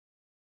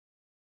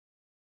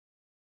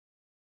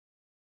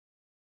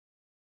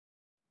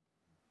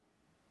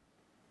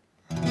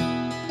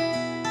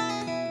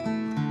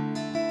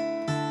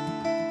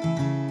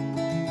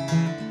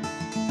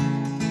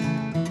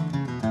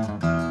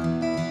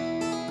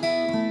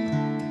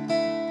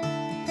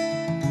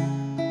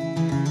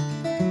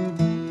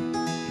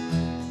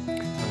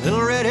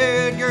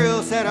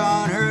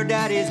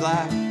daddy's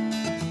lap,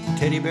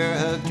 teddy bear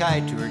hugged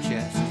tight to her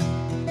chest.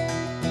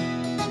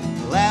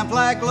 The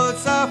lamplight glowed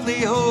softly,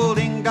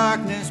 holding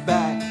darkness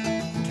back.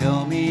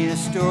 Tell me a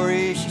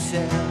story, she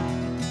said.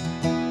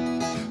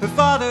 Her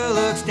father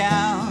looks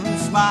down,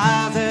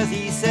 smiles as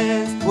he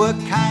says, what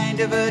kind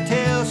of a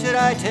tale should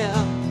I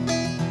tell?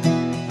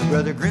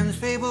 Brother Grimm's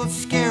fabled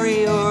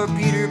scary or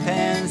Peter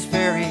Pan's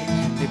fairy,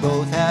 they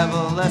both have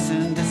a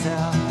lesson to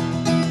sell.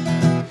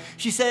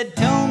 She said,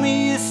 tell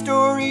me a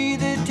story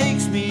that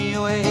takes me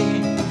away,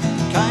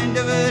 kind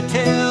of a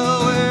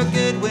tale where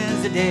good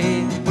wins the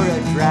day, where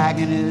a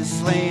dragon is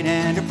slain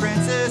and a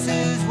princess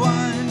is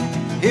won.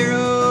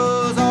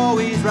 Heroes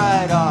always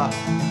ride off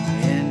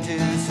into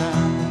the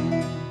sun.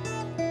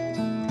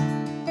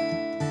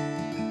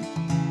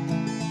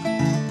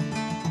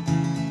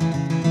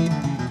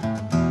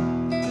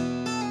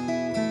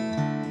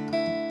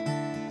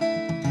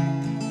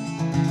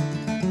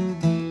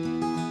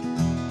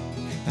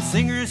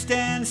 Singer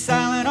stands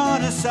silent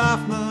on a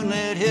soft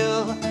moonlit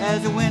hill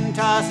as the wind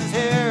tosses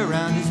hair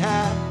around his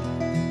hat.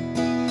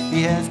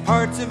 He has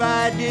parts of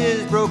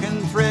ideas,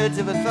 broken threads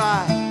of a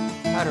thought.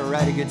 How to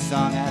write a good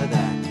song out of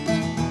that.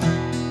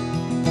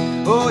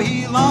 Oh,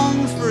 he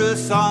longs for a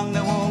song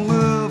that won't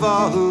move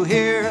all who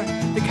hear,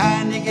 the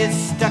kind that gets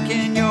stuck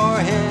in your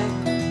head.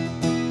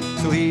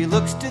 So he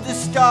looks to the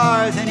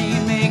stars and he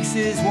makes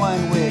his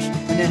one wish,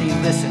 and then he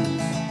listens.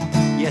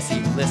 Yes,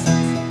 he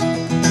listens.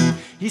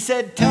 He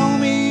said, tell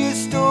me a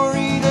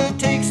story that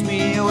takes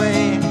me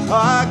away,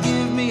 or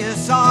give me a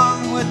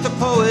song what the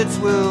poets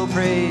will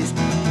praise,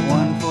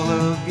 one full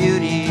of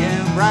beauty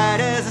and bright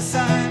as the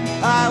sun.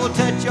 I will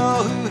touch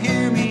all who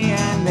hear me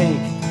and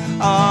make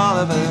all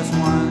of us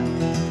one.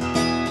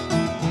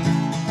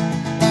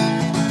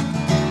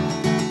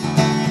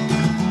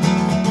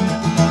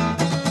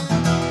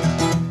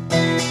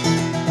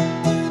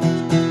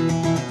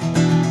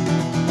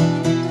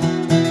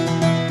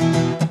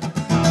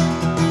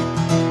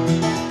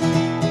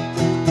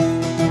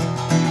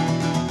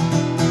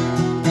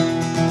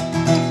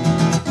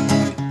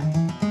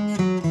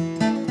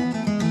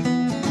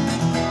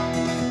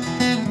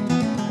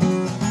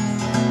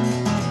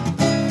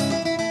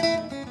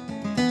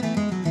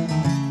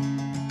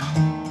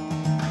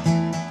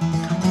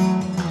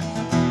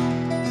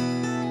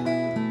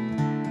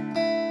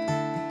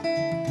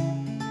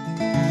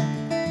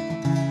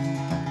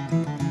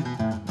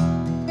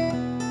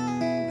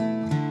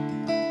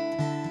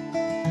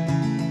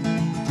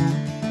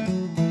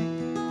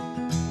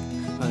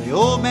 The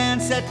old man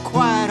sat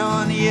quiet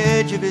on the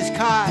edge of his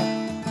cot,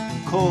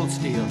 cold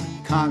steel,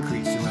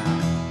 concrete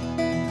surround.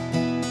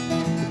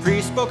 The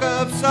priest spoke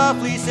up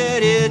softly,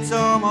 said, it's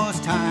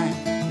almost time.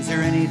 Is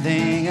there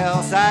anything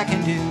else I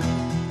can do?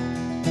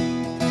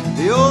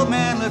 The old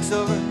man looks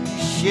over,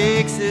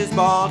 shakes his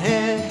bald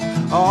head.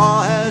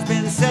 All has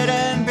been said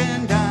and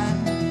been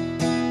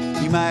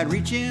done. You might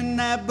reach in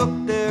that book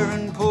there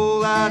and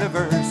pull out a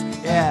verse.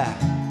 Yeah,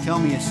 tell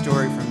me a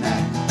story from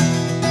that.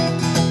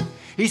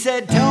 He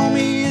said, tell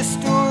me a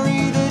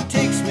story that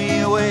takes me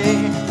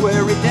away,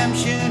 where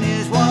redemption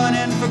is won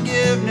and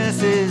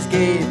forgiveness is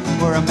gave,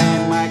 where a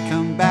man might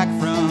come back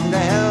from the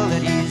hell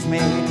that he's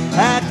made.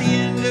 At the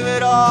end of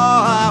it all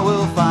I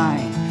will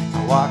find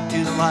I walk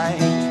to the light.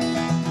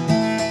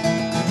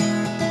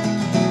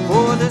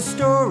 For the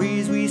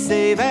stories we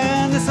save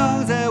and the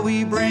songs that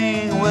we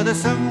bring, whether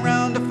sung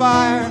round the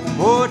fire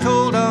or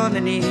told on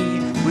the knee,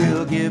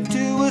 we'll give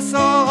to us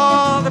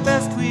all the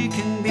best we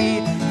can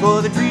be,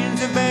 for the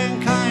dreams of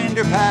mankind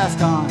are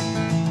passed on,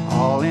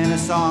 all in a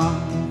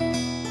song.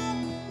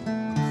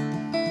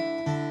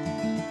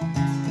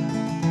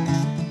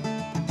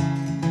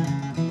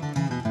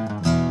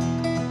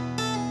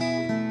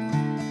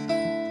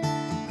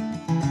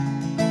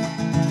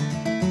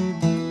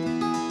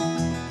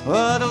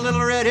 Well, the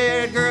little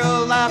red-haired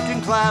girl laughed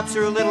and claps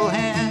her little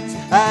hands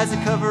as the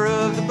cover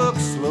of the book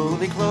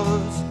slowly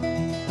closed,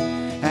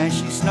 and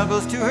she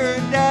snuggles to her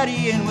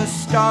daddy and with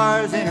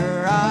stars in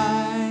her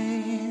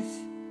eyes,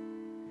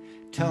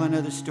 tell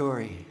another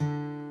story,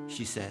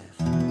 she says.